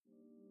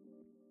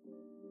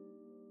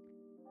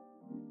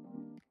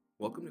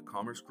Welcome to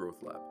Commerce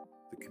Growth Lab,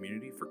 the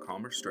community for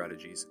commerce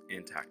strategies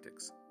and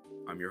tactics.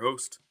 I'm your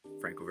host,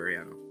 Franco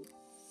Veriano.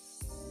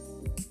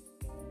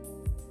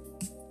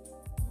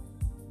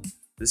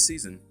 This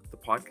season, the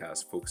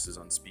podcast focuses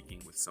on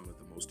speaking with some of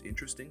the most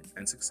interesting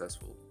and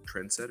successful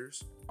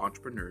trendsetters,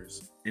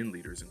 entrepreneurs, and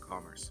leaders in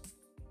commerce.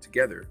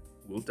 Together,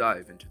 we'll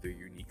dive into their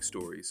unique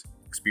stories,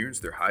 experience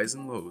their highs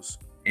and lows,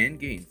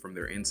 and gain from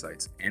their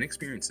insights and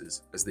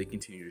experiences as they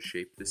continue to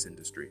shape this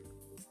industry.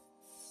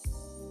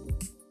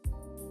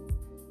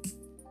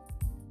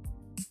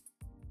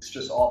 It's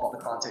just all about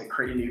the content,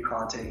 creating new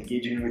content,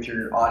 engaging with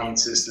your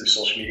audiences through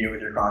social media with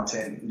your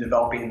content, and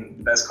developing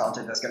the best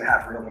content that's going to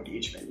have real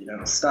engagement.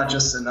 It's not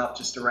just enough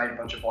just to write a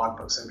bunch of blog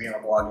posts and be on a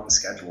blogging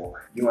schedule.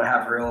 You want to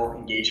have real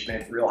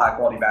engagement, real high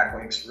quality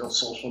backlinks, real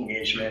social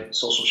engagement,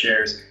 social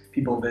shares,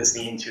 people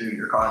visiting to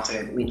your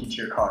content, linking to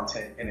your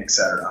content, and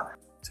etc.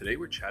 Today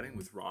we're chatting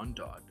with Ron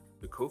Dodd,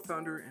 the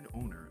co-founder and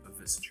owner of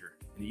Visager,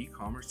 an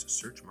e-commerce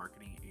search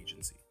marketing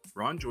agency.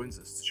 Ron joins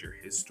us to share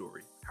his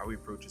story, how he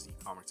approaches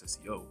e-commerce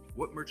SEO,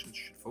 what merchants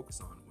should focus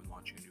on when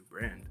launching a new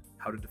brand,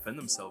 how to defend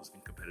themselves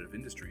in competitive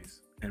industries,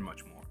 and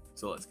much more.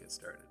 So let's get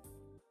started.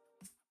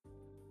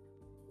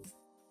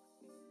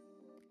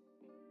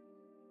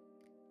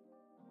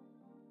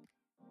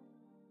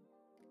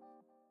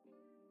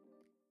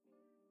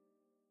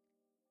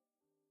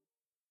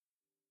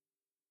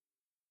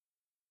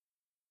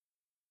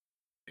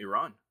 Hey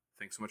Ron,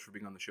 thanks so much for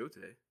being on the show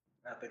today.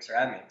 Thanks for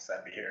having me.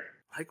 Excited to be here.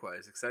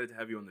 Likewise, excited to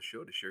have you on the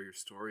show to share your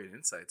story and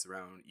insights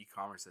around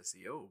e-commerce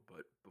SEO.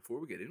 But before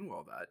we get into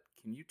all that,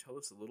 can you tell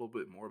us a little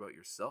bit more about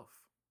yourself?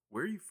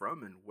 Where are you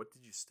from and what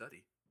did you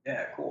study?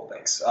 Yeah, cool.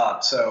 Thanks.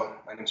 So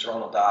my name's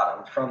Ronald Dodd.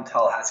 I'm from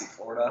Tallahassee,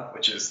 Florida,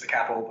 which is the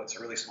capital, but it's a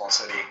really small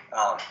city.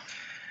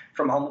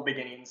 From humble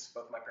beginnings,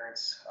 both my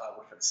parents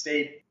worked for the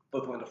state.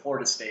 Both went to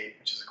Florida State,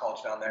 which is a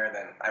college down there. And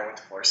then I went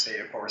to Florida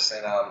State, of course,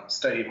 and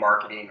studied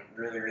marketing.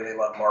 Really, really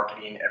love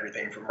marketing.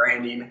 Everything from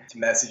branding to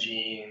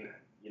messaging,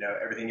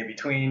 everything in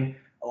between.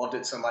 I loved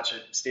it so much I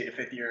stayed a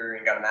fifth year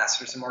and got a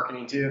master's in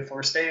marketing too at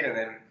Florida State. And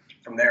then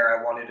from there,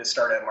 I wanted to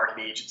start a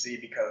marketing agency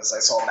because I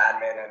saw Mad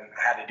Men and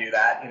had to do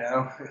that,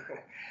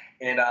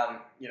 And,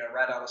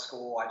 right out of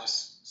school, I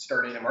just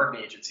started a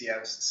marketing agency. I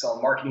was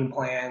selling marketing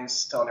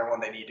plans, telling everyone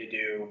they need to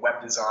do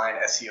web design,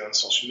 SEO, and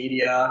social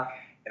media.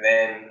 And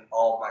then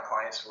all of my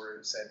clients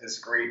said, this is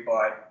great,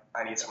 but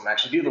I need someone to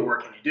actually do the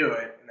work. Can you do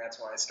it? And that's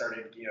when I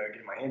started,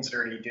 getting my hands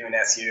dirty, doing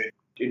SEO,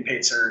 doing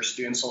paid search,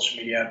 doing social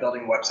media,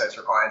 building websites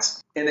for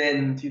clients. And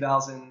then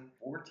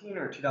 2014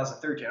 or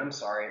 2013,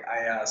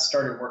 I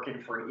started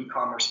working for an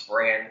e-commerce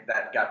brand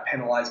that got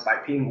penalized by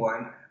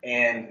Penguin,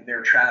 and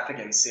their traffic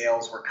and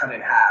sales were cut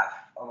in half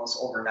almost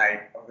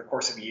overnight over the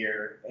course of a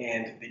year.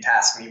 And they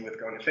tasked me with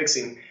going and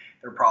fixing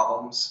their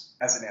problems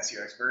as an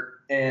SEO expert.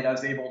 And I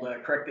was able to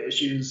correct the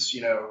issues,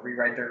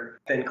 rewrite their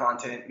thin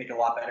content, make it a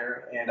lot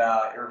better, and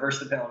it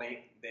reversed the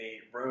penalty. They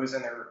rose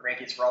in their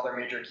rankings for all their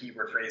major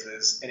keyword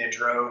phrases, and it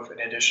drove an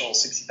additional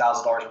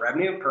 $60,000 in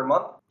revenue per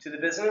month to the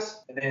business.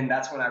 And then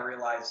that's when I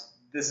realized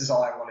this is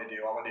all I want to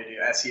do. I want to do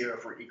SEO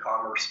for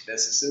e-commerce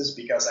businesses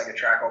because I can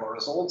track all the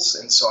results.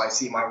 And so I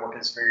see my work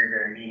as very,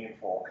 very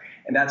meaningful.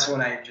 And that's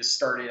when I just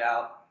started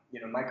out.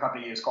 My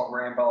company was called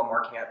Rare Umbrella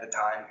Marketing at the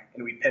time,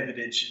 and we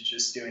pivoted to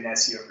just doing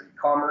SEO for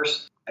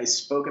e-commerce. I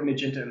spoke at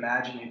Magenta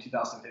Imagine in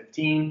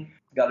 2015,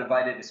 got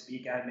invited to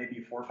speak. I had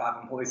maybe 4 or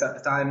 5 employees at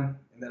the time.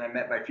 And then I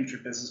met my future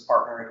business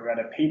partner who had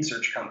a paid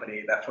search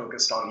company that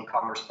focused on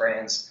e-commerce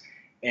brands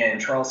in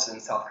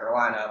Charleston, South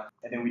Carolina.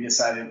 And then we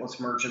decided, let's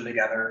merge them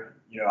together.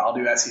 I'll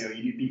do SEO,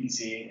 you do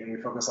PPC, and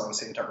we focus on the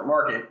same target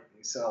market.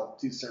 We sell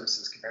 2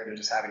 services compared to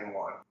just having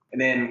one. And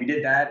then we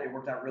did that. It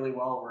worked out really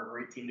well. We're a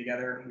great team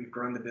together. We've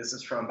grown the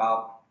business from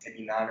about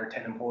maybe 9 or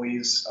 10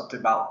 employees up to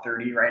about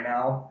 30 right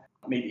now.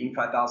 Made the Inc.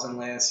 5000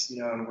 list,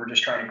 and we're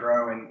just trying to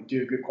grow and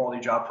do a good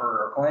quality job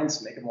for our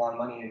clients, make them a lot of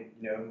money,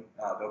 and,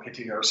 they'll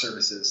continue our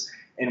services.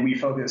 And we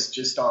focus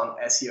just on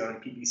SEO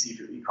and PPC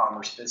for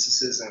e-commerce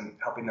businesses and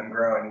helping them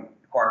grow and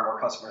acquire more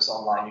customers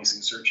online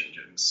using search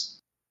engines.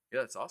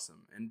 Yeah, that's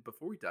awesome. And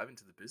before we dive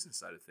into the business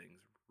side of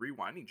things,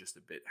 rewinding just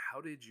a bit,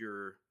 how did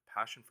your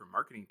passion for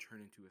marketing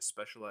turn into a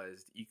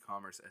specialized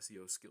e-commerce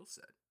SEO skill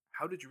set?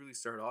 How did you really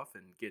start off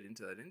and get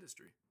into that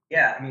industry?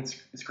 Yeah, it's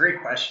a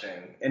great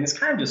question. And it's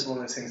kind of just one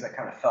of those things that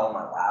kind of fell in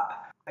my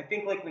lap. I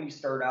think when you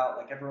start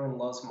out, everyone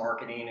loves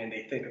marketing and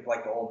they think of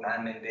the old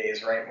Mad Men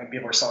days, right? When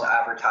people are selling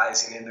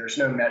advertising and there's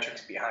no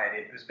metrics behind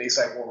it. It was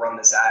basically we'll run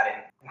this ad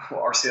and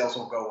our sales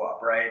will go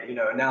up, right?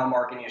 Now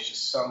marketing is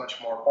just so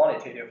much more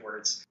quantitative where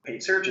it's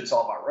paid search. It's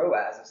all about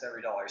ROAS. It's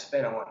every dollar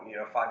spent. I want,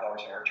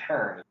 $5 in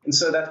return. And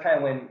so that's kind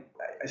of when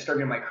I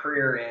started my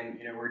career and,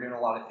 we're doing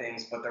a lot of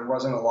things, but there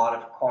wasn't a lot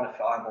of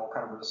quantifiable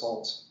kind of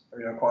results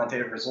or,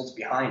 quantitative results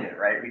behind it,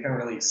 right? We can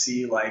really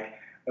see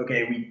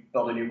okay, we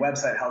built a new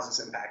website. How's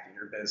this impacting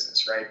your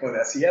business, right? With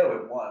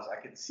SEO, it was.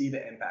 I could see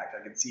the impact.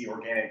 I could see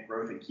organic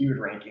growth and keyword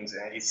rankings,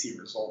 and I could see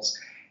results.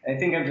 And I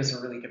think I'm just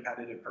a really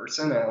competitive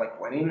person, and I like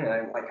winning, and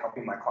I like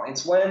helping my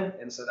clients win.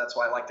 And so that's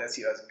why I liked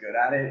SEO. I was good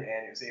at it,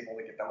 and it was able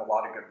to get them a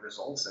lot of good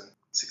results and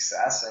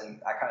success.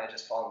 And I kind of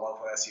just fell in love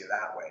with SEO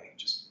that way,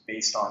 just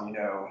based on,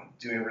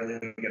 doing really,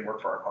 really good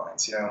work for our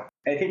clients, And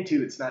I think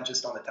too, it's not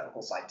just on the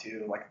technical side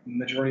too. Like the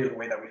majority of the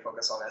way that we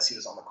focus on SEO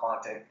is on the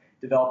content,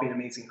 developing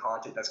amazing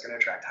content that's going to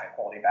attract high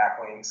quality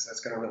backlinks,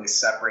 that's going to really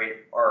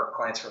separate our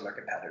clients from their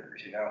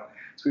competitors.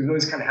 So we've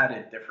always kind of had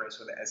a difference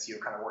with the SEO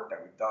kind of work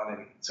that we've done.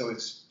 And so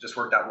it's just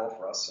worked out well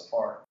for us so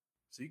far.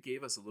 So you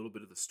gave us a little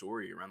bit of the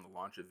story around the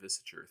launch of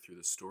Visature through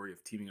the story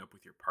of teaming up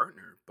with your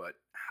partner, but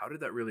how did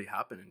that really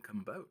happen and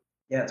come about?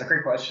 Yeah, it's a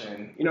great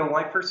question. When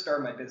I first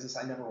started my business,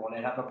 I never wanted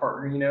to have a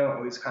partner. I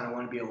always kind of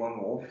wanted to be a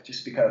lone wolf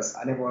just because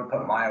I never want to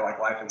put my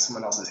life in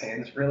someone else's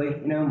hands, really,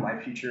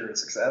 my future and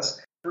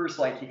success. First,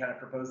 he kind of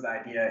proposed the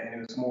idea,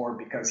 and it was more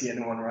because he had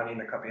no one running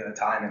the company at the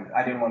time, and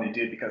I didn't want to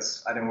do it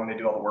because I didn't want to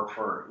do all the work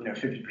for,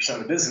 50% of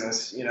the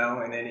business,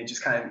 and then it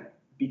just kind of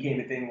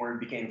became a thing where we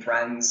became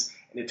friends,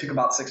 and it took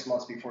about 6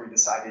 months before he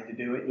decided to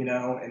do it, and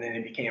then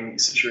it became a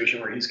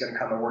situation where he's going to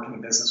come and work in the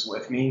business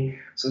with me.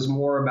 So it was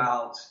more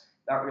about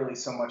not really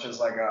so much as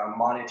like a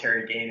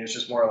monetary gain. It's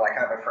just more like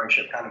kind of a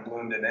friendship kind of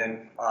bloomed, and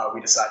then we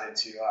decided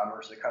to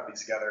merge the companies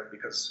together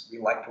because we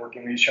liked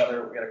working with each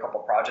other. We had a couple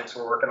projects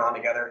we're working on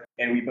together,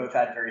 and we both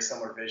had very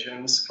similar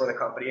visions for the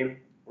company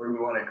where we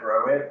want to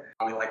grow it.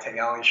 We liked hanging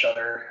out with each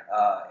other,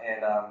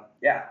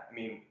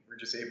 we're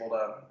just able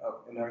to,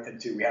 another thing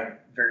too, we had a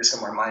very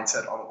similar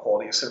mindset on the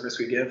quality of service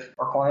we give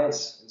our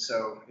clients, and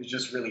so it's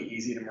just really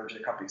easy to merge the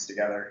companies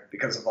together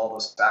because of all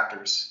those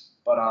factors.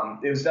 But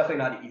it was definitely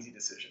not an easy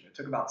decision. It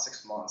took about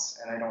 6 months,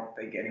 and I don't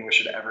think anyone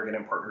should ever get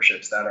in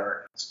partnerships that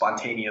are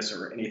spontaneous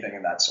or anything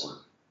of that sort.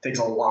 It takes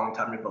a long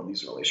time to build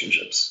these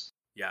relationships.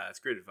 Yeah, that's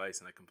great advice,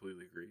 and I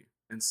completely agree.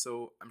 And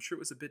so I'm sure it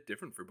was a bit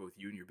different for both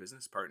you and your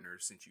business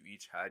partners since you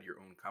each had your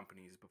own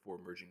companies before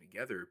merging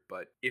together.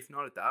 But if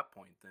not at that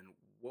point, then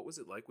what was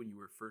it like when you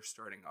were first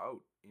starting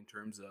out in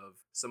terms of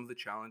some of the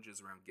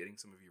challenges around getting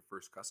some of your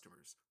first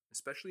customers,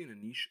 especially in a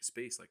niche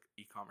space like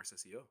e-commerce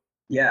SEO?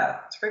 Yeah,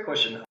 it's a great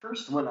question.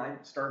 First, when I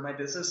started my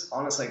business,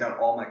 honestly, I got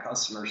all my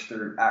customers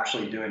through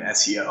actually doing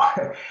SEO.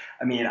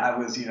 I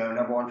was,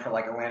 number one for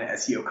Atlanta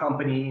SEO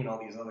company and all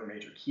these other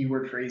major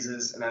keyword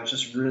phrases. And I was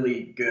just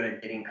really good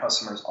at getting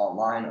customers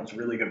online. I was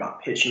really good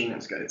about pitching. I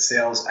was good at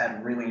sales. I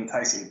had really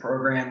enticing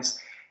programs,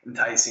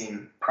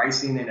 enticing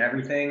pricing and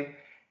everything.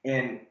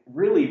 And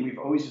really, we've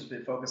always just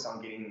been focused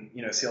on getting,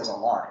 sales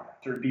online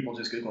through people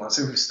just Googling.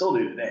 So we still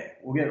do today.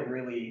 We'll get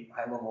really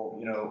high level,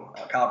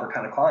 caliber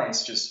kind of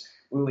clients just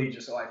really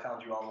just, I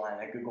found you online.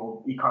 I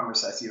Googled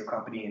e-commerce SEO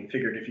company and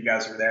figured if you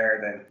guys were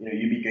there, then,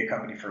 you'd be a good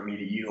company for me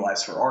to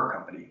utilize for our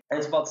company. And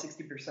it's about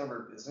 60% of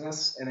our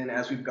business. And then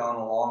as we've gone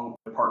along,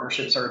 the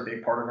partnerships are a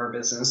big part of our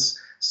business.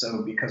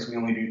 So because we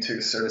only do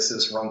 2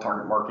 services, we're on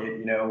target market,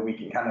 we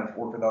can kind of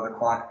work with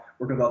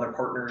other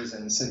partners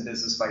and send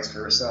business vice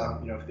versa.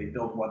 If they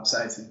build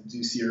websites, they do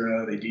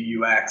SEO, they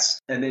do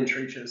UX, and then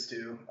trade shows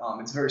too.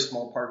 It's a very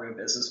small part of our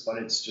business, but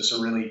it's just a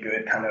really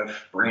good kind of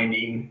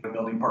branding,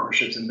 building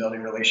partnerships and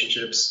building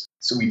relationships.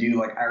 So we do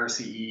like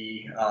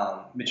IRCE,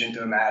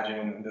 Magento Imagine,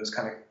 and those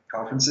kind of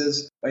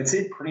conferences. I'd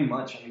say pretty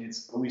much,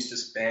 it's always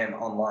just been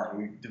online.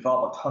 We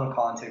develop a ton of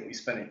content. We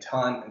spend a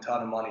ton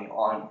of money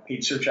on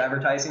paid search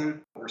advertising.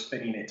 We're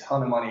spending a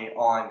ton of money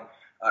on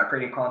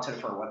creating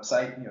content for our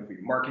website. We have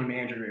a marketing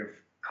manager, we have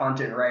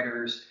content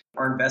writers.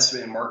 Our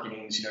investment in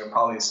marketing is,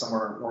 probably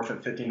somewhere north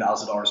of $15,000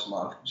 a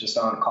month just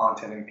on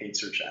content and paid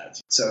search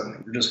ads. So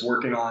we're just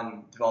working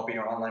on developing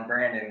our online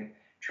brand and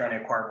trying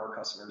to acquire more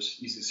customers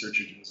using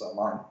search engines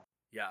online.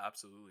 Yeah,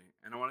 absolutely.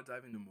 And I want to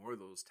dive into more of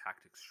those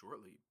tactics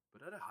shortly.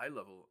 But at a high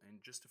level, and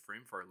just to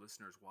frame for our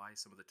listeners why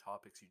some of the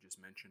topics you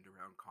just mentioned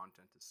around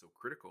content is so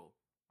critical,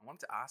 I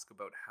wanted to ask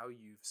about how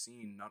you've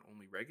seen not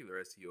only regular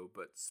SEO,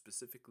 but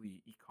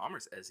specifically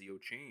e-commerce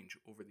SEO change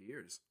over the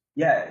years.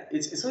 Yeah,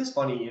 it's always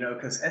funny,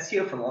 because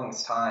SEO for the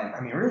longest time,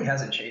 it really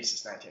hasn't changed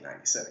since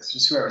 1996.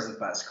 Just whoever's the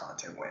best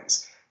content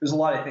wins. There's a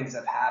lot of things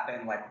that have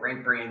happened, like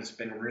RankBrain's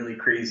been really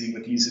crazy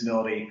with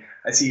usability.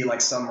 I see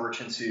some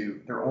merchants who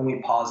their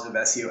only positive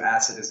SEO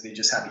asset is they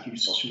just have a huge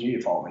social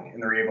media following,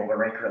 and they're able to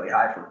rank really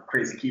high for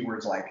crazy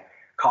keywords like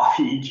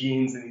coffee,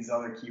 jeans, and these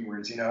other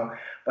keywords,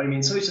 But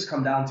so it's just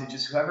come down to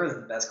just whoever has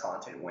the best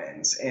content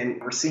wins. And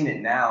we're seeing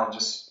it now,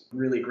 just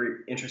really great,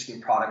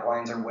 interesting product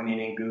lines are winning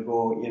in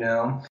Google,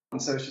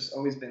 And so it's just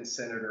always been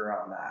centered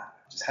around that.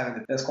 Just having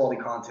the best quality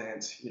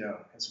content,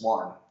 has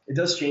won. It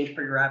does change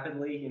pretty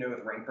rapidly,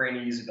 with RankBrain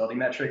and usability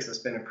metrics. That's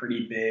been a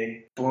pretty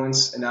big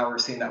influence. And now we're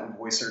seeing that with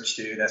voice search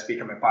too. That's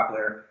becoming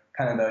popular.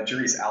 Kind of the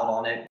jury's out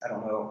on it. I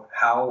don't know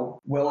how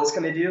well it's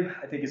going to do.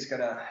 I think it's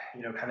going to,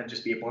 kind of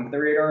just be a blip in the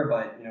radar,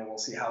 but, we'll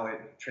see how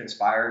it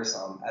transpires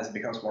as it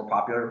becomes more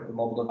popular with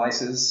mobile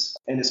devices.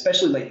 And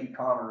especially like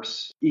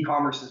e-commerce.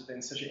 E-commerce has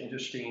been such an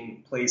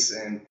interesting place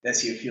in the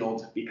SEO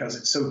field because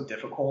it's so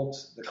difficult.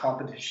 The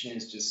competition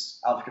is just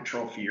out of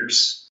control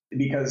fierce.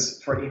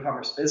 Because for an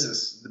e-commerce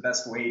business, the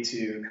best way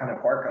to kind of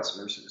acquire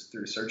customers is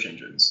through search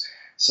engines.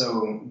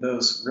 So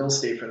those real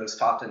estate for those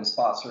top 10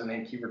 spots for the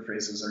main keyword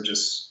phrases are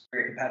just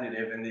very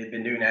competitive, and they've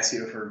been doing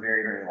SEO for a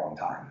very, very long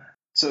time.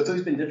 So it's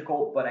always been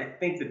difficult, but I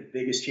think the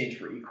biggest change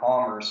for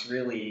e-commerce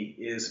really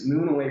is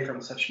moving away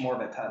from such more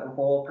of a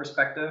technical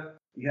perspective.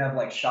 You have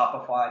like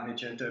Shopify,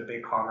 Magento,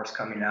 BigCommerce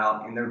coming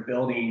out, and they're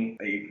building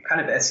a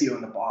kind of SEO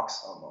in the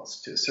box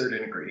almost to a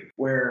certain degree,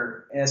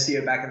 where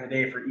SEO back in the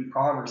day for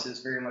e-commerce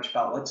is very much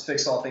about let's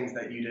fix all things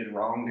that you did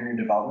wrong during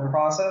the development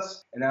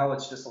process. And now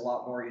it's just a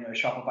lot more,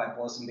 Shopify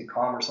Plus and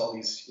BigCommerce, all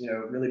these,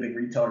 really big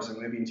retailers are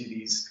moving to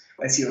these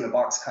SEO in the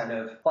box kind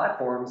of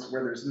platforms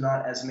where there's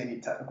not as many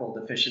technical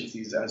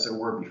deficiencies as there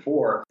were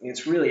before. And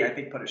it's really, I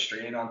think, put a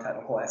strain on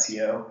technical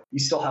SEO. You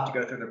still have to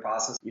go through the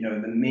process.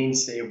 The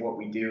mainstay of what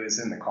we do is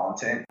in the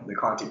content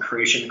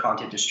creation,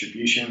 content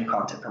distribution,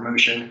 content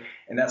promotion.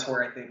 And that's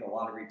where I think a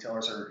lot of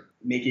retailers are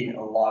making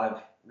a lot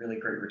of really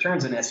great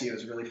returns in SEO,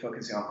 is really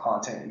focusing on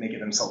content and making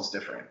themselves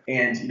different.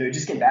 And,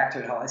 just getting back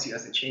to how SEO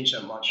hasn't changed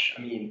so much.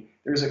 I mean,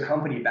 there was a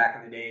company back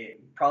in the day,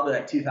 probably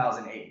like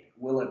 2008,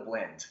 Willet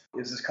Blend. It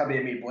was this company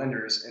that made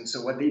blenders. And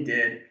so what they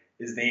did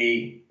is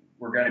they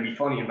were going to be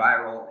funny and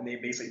viral. And they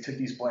basically took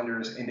these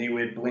blenders and they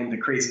would blend the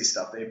crazy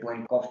stuff. They would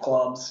blend golf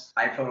clubs,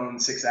 iPhone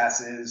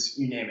 6S's,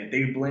 you name it.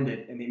 They would blend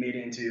it and they made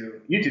it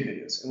into YouTube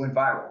videos and went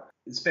viral.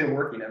 It's been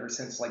working ever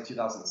since like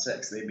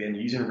 2006. They've been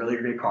using really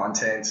great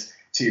content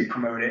to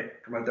promote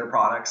their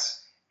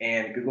products.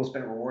 And Google's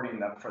been rewarding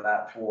them for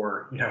that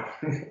for,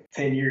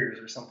 10 years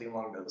or something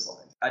along those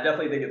lines. I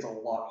definitely think it's a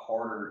lot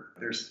harder.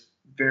 There's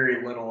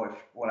very little of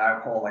what I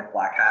would call like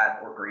black hat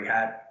or gray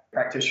hat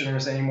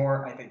practitioners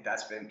anymore. I think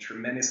that's been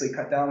tremendously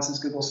cut down since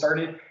Google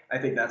started. I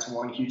think that's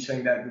one huge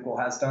thing that Google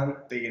has done.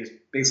 They has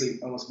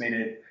basically almost made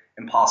it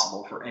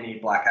impossible for any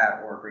black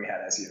hat or gray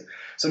hat SEO.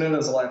 So I know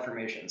there's a lot of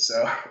information.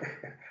 So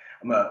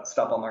I'm going to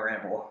stop on my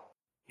ramble.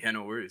 Yeah,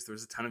 no worries.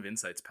 There's a ton of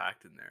insights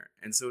packed in there.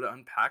 And so to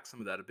unpack some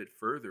of that a bit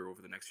further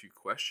over the next few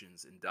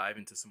questions and dive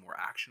into some more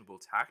actionable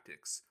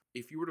tactics,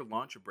 if you were to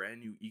launch a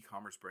brand new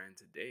e-commerce brand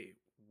today,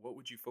 what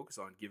would you focus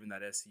on, given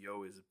that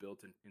SEO is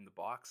built in the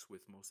box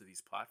with most of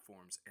these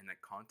platforms and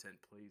that content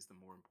plays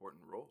the more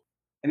important role?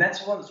 And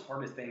that's one of the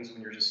hardest things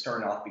when you're just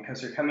starting off,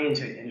 because you're coming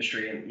into an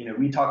industry and,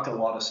 we talk to a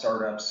lot of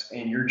startups,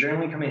 and you're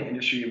generally coming into an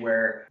industry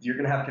where you're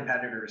going to have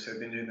competitors who have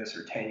been doing this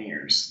for 10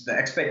 years. The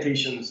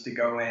expectations to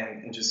go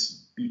in and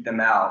just beat them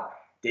out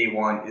day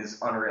one is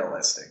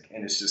unrealistic,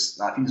 and it's just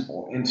not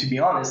feasible. And to be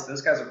honest,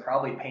 those guys are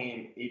probably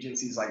paying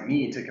agencies like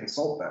me to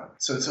consult them.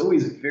 So it's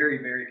always very,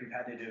 very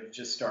competitive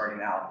just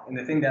starting out. And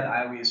the thing that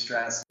I always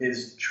stress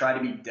is try to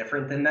be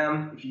different than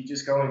them. If you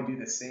just go and do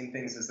the same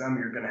things as them,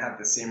 you're going to have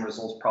the same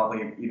results,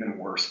 probably even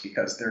worse,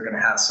 because they're going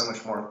to have so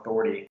much more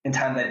authority in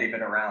time that they've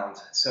been around.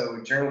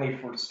 So generally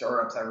for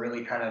startups, I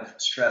really kind of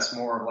stress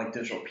more of like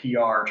digital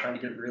PR, trying to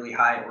get really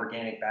high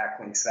organic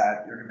backlinks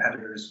that your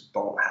competitors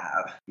don't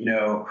have.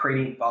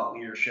 Creating thought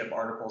leaders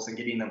articles and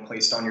getting them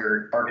placed on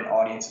your target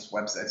audience's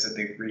websites that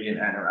they read and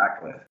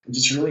interact with. And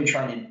just really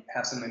trying to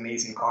have some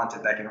amazing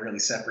content that can really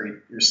separate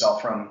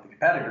yourself from the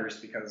competitors,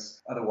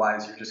 because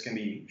otherwise you're just going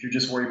to be, if you're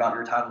just worried about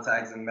your title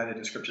tags and meta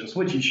descriptions,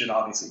 which you should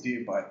obviously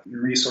do, but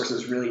your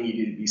resources really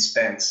need to be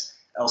spent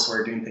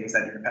elsewhere doing things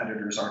that your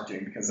competitors aren't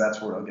doing, because that's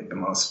where you'll get the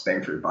most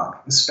bang for your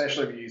buck,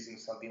 especially if you're using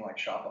something like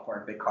Shopify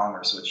or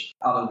BigCommerce, which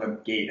out of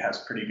the gate has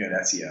pretty good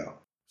SEO.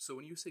 So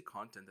when you say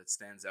content that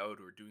stands out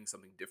or doing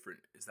something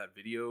different, is that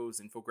videos,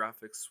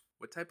 infographics?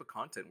 What type of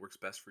content works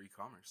best for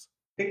e-commerce?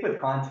 I think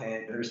with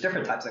content, there's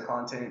different types of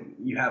content.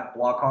 You have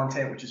blog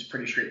content, which is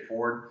pretty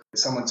straightforward.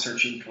 Someone's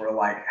searching for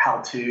like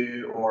how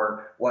to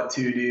or what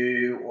to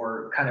do,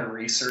 or kind of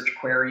research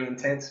query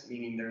intent,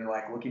 meaning they're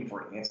like looking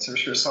for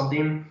answers for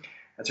something.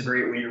 That's a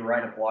great way to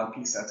write a blog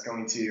piece that's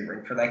going to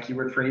rank for that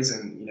keyword phrase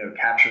and,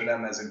 capture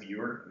them as a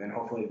viewer, and then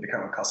hopefully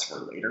become a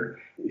customer later.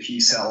 If you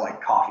sell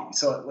like coffee,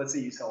 so let's say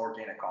you sell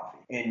organic coffee,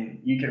 and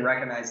you can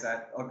recognize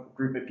that a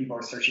group of people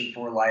are searching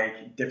for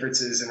like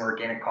differences in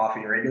organic coffee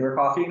and regular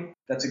coffee.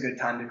 That's a good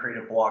time to create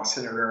a blog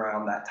centered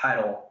around that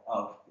title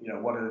of,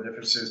 what are the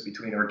differences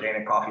between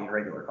organic coffee and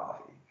regular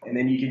coffee. And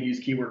then you can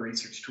use keyword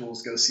research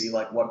tools, go see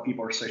like what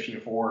people are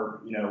searching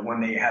for, when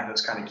they have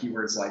those kind of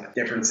keywords like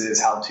differences,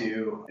 how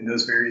to, and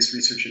those various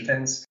research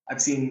intents.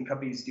 I've seen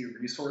companies do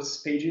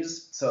resource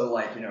pages. So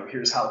like,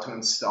 here's how to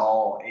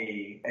install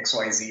a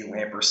XYZ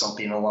lamp or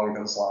something along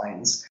those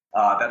lines.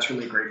 That's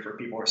really great for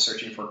people who are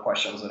searching for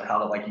questions on how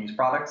to like use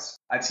products.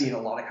 I've seen a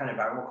lot of kind of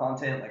viral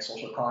content, like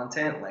social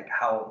content, like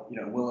how,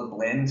 will it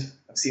blend?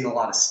 I've seen a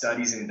lot of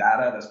studies and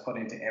data that's put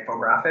into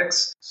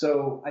infographics.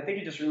 So I think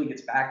it just really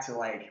gets back to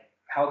like,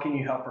 how can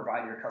you help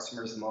provide your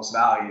customers the most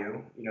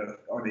value?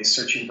 Are they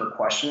searching for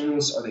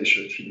questions? Are they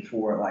searching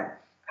for like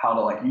how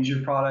to like use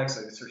your products?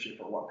 Are they searching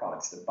for what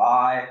products to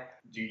buy?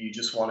 Do you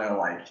just want to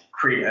like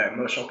create an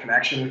emotional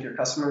connection with your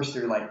customers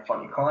through like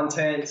funny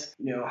content?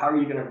 How are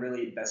you going to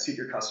really best suit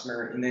your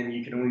customer? And then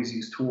you can always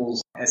use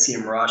tools,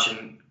 SEMrush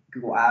and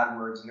Google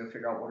AdWords and go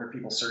figure out what are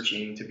people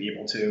searching to be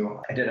able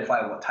to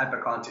identify what type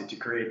of content to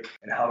create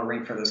and how to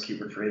rank for those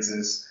keyword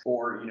phrases.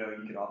 Or,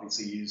 you can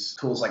obviously use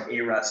tools like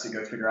Ahrefs to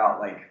go figure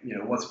out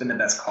what's been the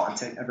best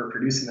content ever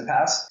produced in the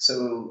past.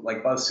 So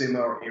like BuzzSumo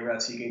or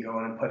Ahrefs, you can go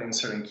in and put in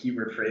certain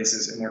keyword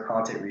phrases in their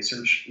content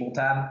research little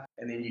tab.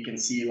 And then you can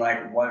see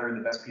what are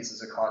the best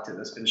pieces of content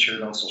that's been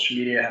shared on social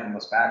media, have the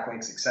most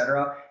backlinks,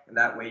 etc. And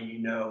that way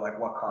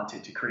what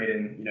content to create,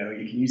 and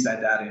you can use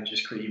that data and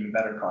just create even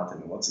better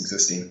content than what's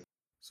existing.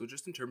 So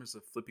just in terms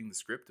of flipping the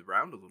script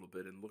around a little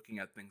bit and looking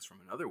at things from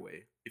another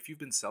way, if you've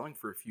been selling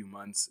for a few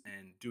months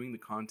and doing the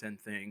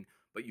content thing,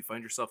 but you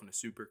find yourself in a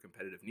super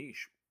competitive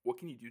niche, what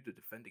can you do to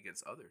defend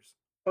against others?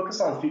 Focus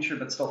on the future,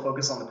 but still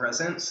focus on the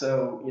present.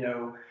 So,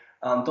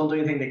 don't do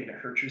anything that can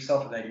hurt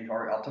yourself or that you've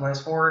already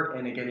optimized for.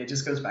 And again, it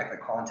just goes back to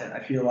content. I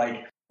feel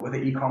like with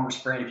an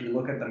e-commerce brand, if you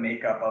look at the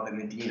makeup of it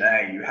in the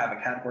DNA, you have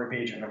a category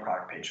page and a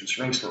product page, which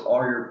ranks for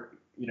all your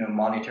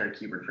monetary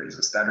keyword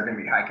phrases that are going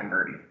to be high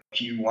converting.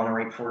 If you want to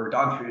rank for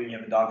dog food and you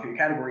have a dog food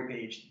category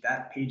page,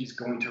 that page is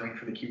going to rank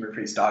for the keyword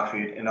phrase dog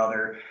food and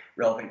other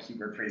relevant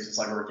keyword phrases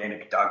like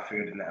organic dog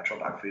food and natural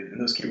dog food and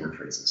those keyword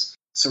phrases.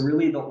 So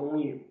really the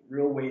only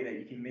real way that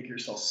you can make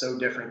yourself so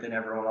different than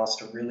everyone else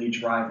to really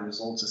drive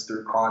results is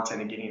through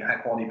content and getting high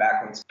quality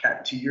backlinks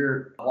to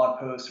your blog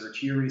posts or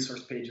to your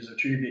resource pages or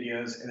to your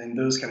videos, and then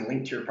those can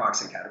link to your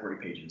products and category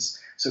pages.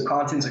 So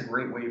content's a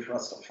great way for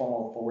us to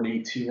funnel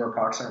authority to our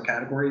products and our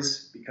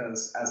categories,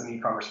 because as an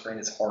e-commerce brand,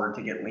 it's hard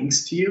to get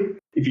links to you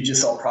if you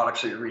just sell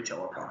products or your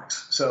retailer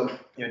products. So,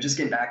 just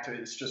getting back to it,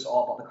 it's just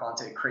all about the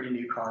content, creating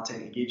new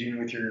content, engaging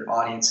with your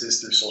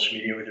audiences through social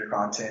media with your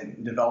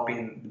content,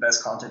 developing the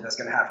best content that's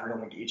going to have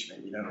real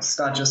engagement. It's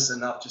not just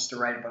enough just to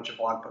write a bunch of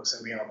blog posts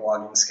and be on a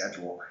blogging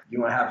schedule. You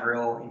want to have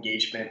real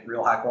engagement,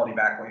 real high quality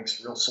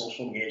backlinks, real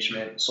social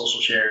engagement, social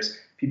shares,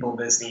 people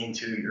visiting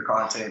to your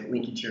content,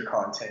 linking to your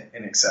content,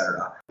 and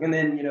etc. And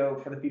then,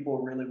 for the people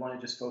who really want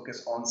to just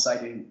focus on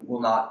site and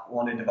will not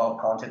want to develop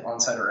content on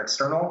site or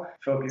external,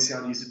 focusing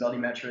on usability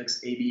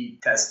metrics, A/B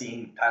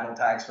testing, title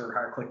tags for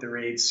higher click-through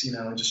rates,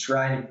 just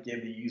trying to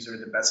give the user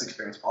the best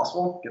experience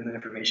possible, give them the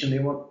information they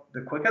want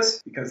the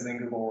quickest, because then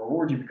Google will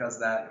reward you because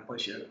of that and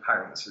place you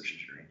higher in the search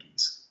engine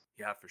rankings.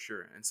 Yeah, for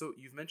sure. And so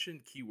you've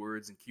mentioned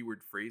keywords and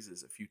keyword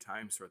phrases a few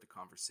times throughout the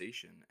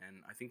conversation,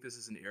 and I think this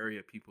is an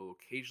area people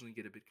occasionally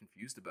get a bit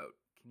confused about.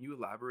 Can you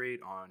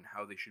elaborate on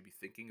how they should be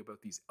thinking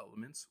about these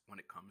elements when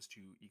it comes to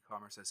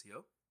e-commerce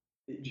SEO?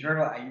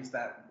 Generally, I use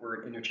that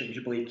word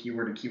interchangeably,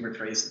 keyword and keyword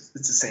phrase.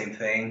 It's the same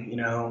thing,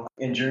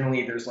 And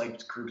generally, there's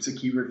groups of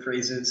keyword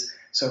phrases.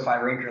 So if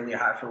I rank really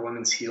high for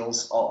women's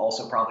heels, I'll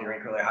also probably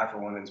rank really high for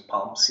women's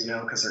pumps,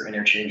 because they're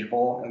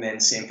interchangeable. And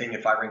then same thing,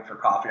 if I rank for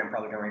coffee, I'm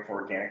probably going to rank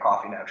for organic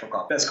coffee, natural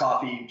coffee, best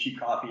coffee,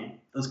 cheap coffee,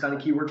 those kind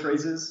of keyword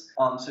phrases.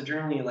 So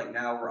generally,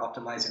 now we're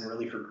optimizing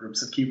really for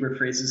groups of keyword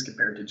phrases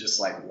compared to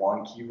just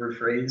one keyword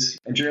phrase.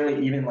 And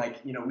generally, even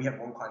we have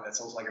one client that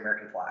sells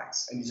American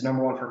flags, and he's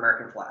number one for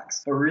American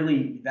flags. But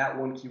really, that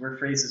one keyword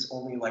phrase is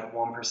only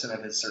 1%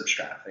 of his search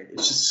traffic.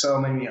 It's just so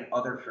many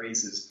other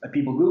phrases that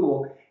people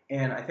Google.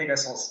 And I think I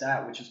saw a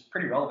stat, which is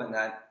pretty relevant,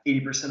 that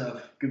 80%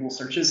 of Google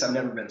searches have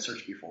never been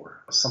searched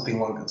before, something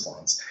along those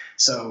lines.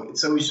 So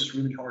it's always just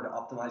really hard to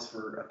optimize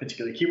for a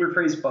particular keyword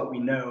phrase, but we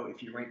know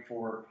if you rank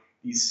for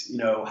these,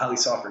 highly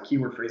sought for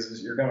keyword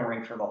phrases, you're going to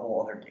rank for the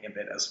whole other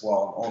gambit as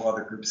well, and all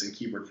other groups and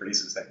keyword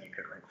phrases that you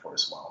could rank for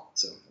as well.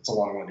 So it's a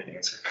long-winded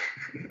answer.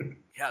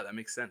 Yeah, that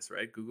makes sense,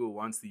 right? Google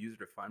wants the user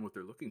to find what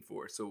they're looking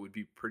for, so it would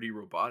be pretty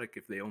robotic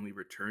if they only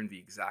returned the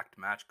exact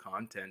match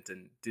content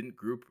and didn't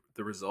group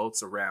the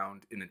results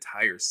around an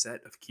entire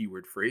set of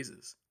keyword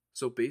phrases.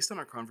 So based on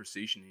our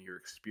conversation and your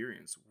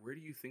experience, where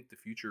do you think the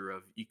future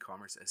of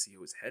e-commerce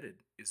SEO is headed?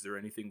 Is there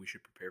anything we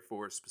should prepare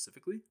for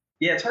specifically?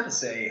 Yeah, it's hard to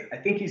say. I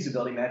think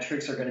usability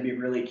metrics are going to be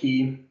really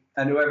key.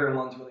 I know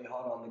everyone's really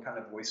hot on the kind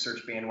of voice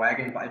search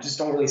bandwagon, but I just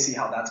don't really see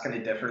how that's going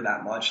to differ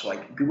that much.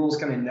 Google's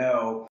going to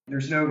know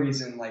there's no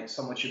reason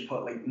someone should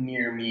put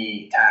near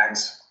me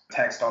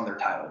text on their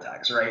title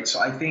tags, right? So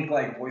I think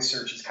voice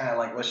search is kind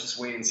of let's just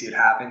wait and see what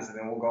happens, and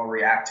then we'll go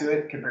react to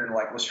it, compared to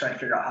let's try to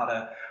figure out how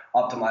to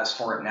optimize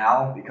for it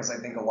now, because I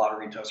think a lot of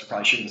retailers are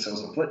probably shooting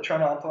themselves in the foot trying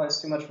to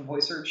optimize too much for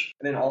voice search.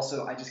 And then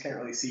also, I just can't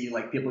really see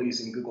people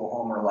using Google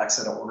Home or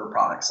Alexa to order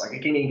products. I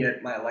can't even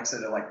get my Alexa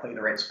to play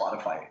the right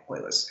Spotify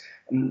playlist.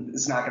 And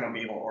it's not going to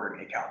be able to order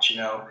me a couch,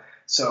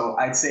 So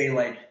I'd say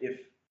if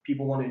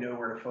people want to know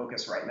where to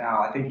focus right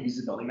now, I think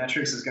usability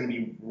metrics is going to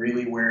be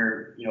really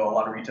where a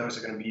lot of retailers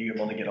are going to be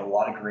able to get a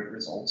lot of great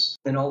results.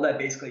 And all that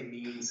basically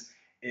means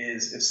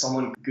is if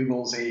someone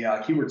Googles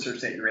a keyword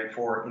search that you rank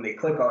for and they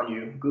click on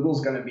you,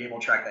 Google's going to be able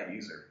to track that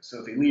user. So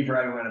if they leave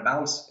right away on a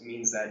bounce, it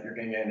means that you're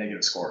going to get a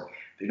negative score.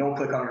 If they don't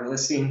click on your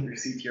listing, your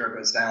CTR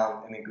goes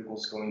down, and then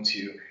Google's going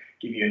to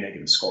give you a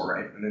negative score,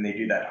 right? And then they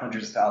do that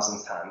hundreds of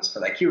thousands of times for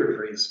that keyword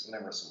phrase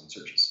whenever someone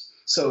searches.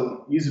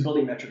 So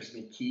usability metrics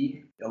be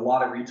key. A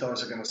lot of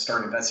retailers are going to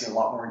start investing a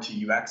lot more into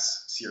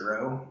UX,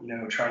 CRO,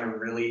 trying to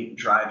really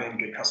drive in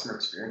good customer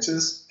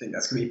experiences. I think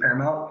that's going to be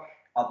paramount.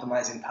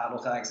 optimizing title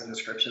tags and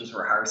descriptions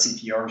for higher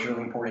CTR is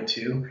really important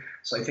too.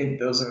 So I think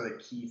those are the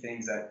key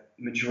things that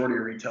majority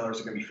of retailers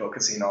are going to be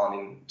focusing on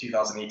in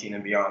 2018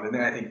 and beyond. And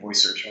then I think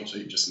voice search, once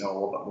you just know a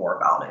little bit more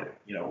about it,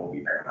 will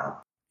be paramount.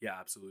 Yeah,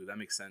 absolutely. That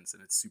makes sense,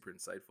 and it's super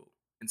insightful.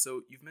 And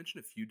so you've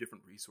mentioned a few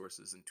different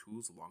resources and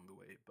tools along the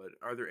way, but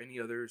are there any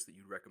others that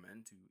you'd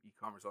recommend to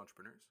e-commerce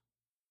entrepreneurs?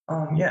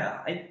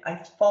 Yeah,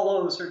 I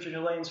follow Search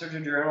Engine Lane, Search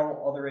Engine Journal,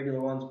 all the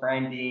regular ones,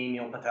 Brian Dean,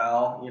 Neil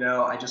Patel.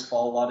 I just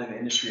follow a lot of the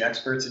industry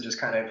experts and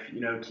just kind of,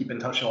 keep in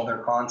touch with all their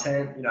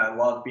content. I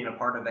love being a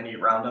part of any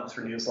roundups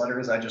for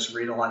newsletters. I just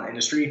read a lot in the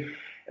industry.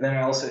 And then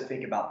I also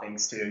think about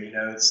things too.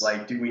 It's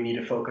like, do we need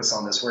to focus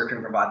on this? Where can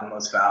we provide the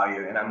most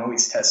value? And I'm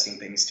always testing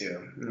things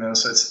too.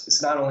 So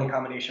it's not only a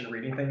combination of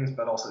reading things,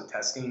 but also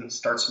testing.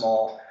 Start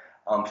small,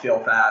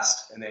 fail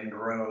fast, and then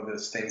grow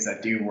those things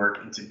that do work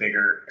into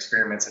bigger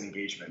experiments and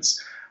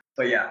engagements.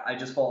 But yeah, I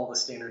just follow the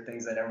standard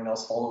things that everyone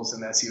else follows in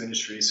the SEO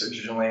industry. Search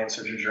Engine Land,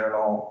 Search Engine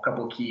Journal, a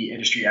couple of key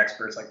industry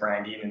experts like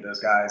Brian Dean and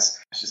those guys.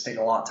 It's just take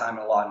a lot of time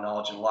and a lot of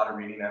knowledge and a lot of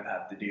reading I've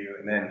had to do.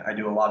 And then I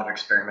do a lot of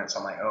experiments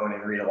on my own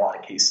and read a lot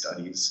of case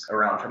studies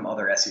around from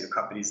other SEO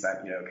companies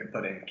that, can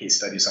put in case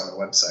studies on their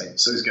website.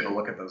 So it's good to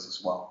look at those as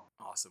well.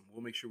 Awesome.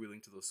 We'll make sure we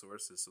link to those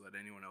sources so that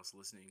anyone else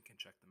listening can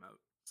check them out.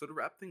 So to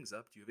wrap things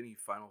up, do you have any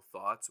final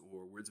thoughts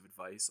or words of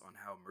advice on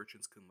how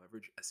merchants can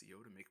leverage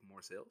SEO to make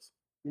more sales?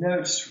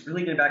 Just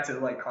really getting back to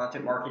like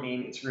content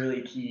marketing, it's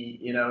really key,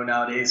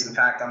 nowadays. In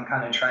fact, I'm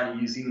kind of trying to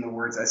use even the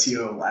words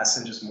SEO less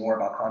and just more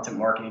about content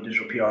marketing,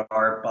 digital PR,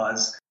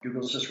 buzz.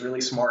 Google's just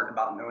really smart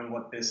about knowing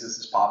what business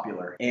is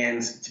popular.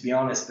 And to be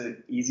honest, the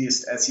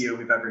easiest SEO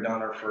we've ever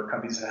done are for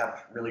companies that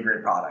have really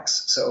great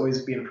products. So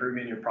always be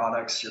improving your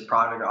products, your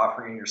product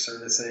offering, your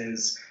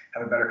services,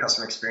 have a better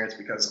customer experience,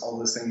 because all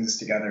those things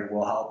together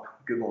will help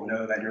Google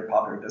know that you're a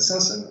popular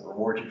business and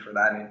reward you for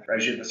that and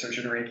raise you in the search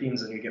engine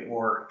rankings, and you get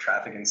more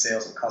traffic and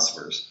sales and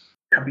customers.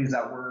 Companies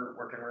that we're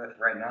working with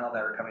right now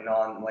that are coming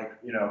on, like,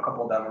 a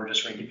couple of them are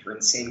just ranking for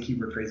insane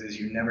keyword phrases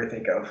you never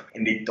think of,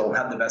 and they don't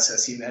have the best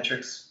SEO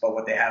metrics, but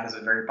what they have is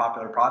a very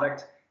popular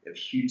product. They have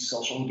huge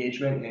social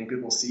engagement, and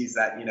Google sees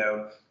that,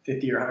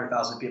 50 or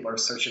 100,000 people are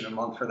searching a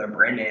month for their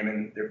brand name,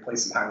 and they're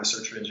placing higher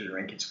search engine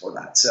rankings for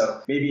that.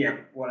 So maybe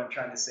what I'm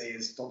trying to say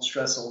is don't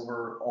stress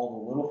over all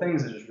the little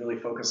things and just really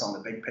focus on the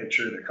big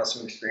picture, the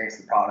customer experience,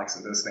 the products,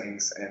 and those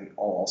things, and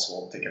all else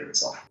will take care of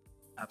itself.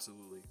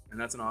 Absolutely.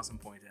 And that's an awesome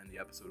point to end the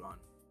episode on.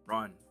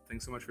 Ron,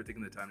 thanks so much for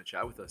taking the time to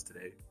chat with us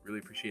today. Really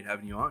appreciate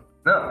having you on.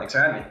 No, thanks for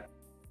having me.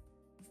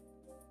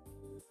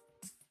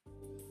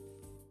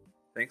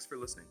 Thanks for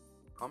listening.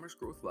 Commerce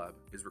Growth Lab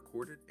is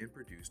recorded and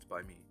produced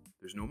by me.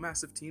 There's no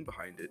massive team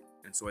behind it,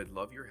 and so I'd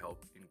love your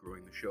help in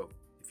growing the show.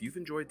 If you've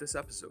enjoyed this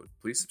episode,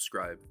 please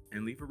subscribe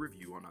and leave a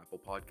review on Apple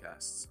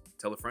Podcasts.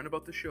 Tell a friend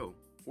about the show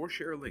or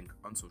share a link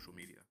on social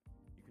media.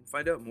 You can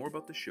find out more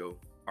about the show,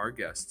 our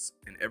guests,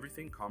 and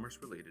everything commerce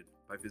related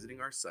by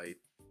visiting our site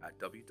at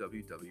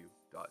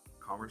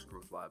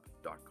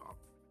www.commercegrowthlab.com.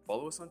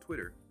 Follow us on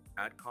Twitter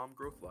at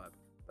ComGrowthLab,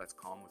 that's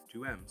Com with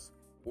 2 M's,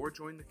 or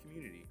join the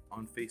community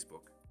on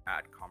Facebook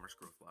at Commerce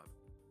Growth Lab.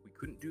 We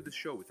couldn't do the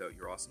show without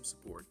your awesome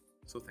support,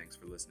 so thanks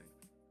for listening.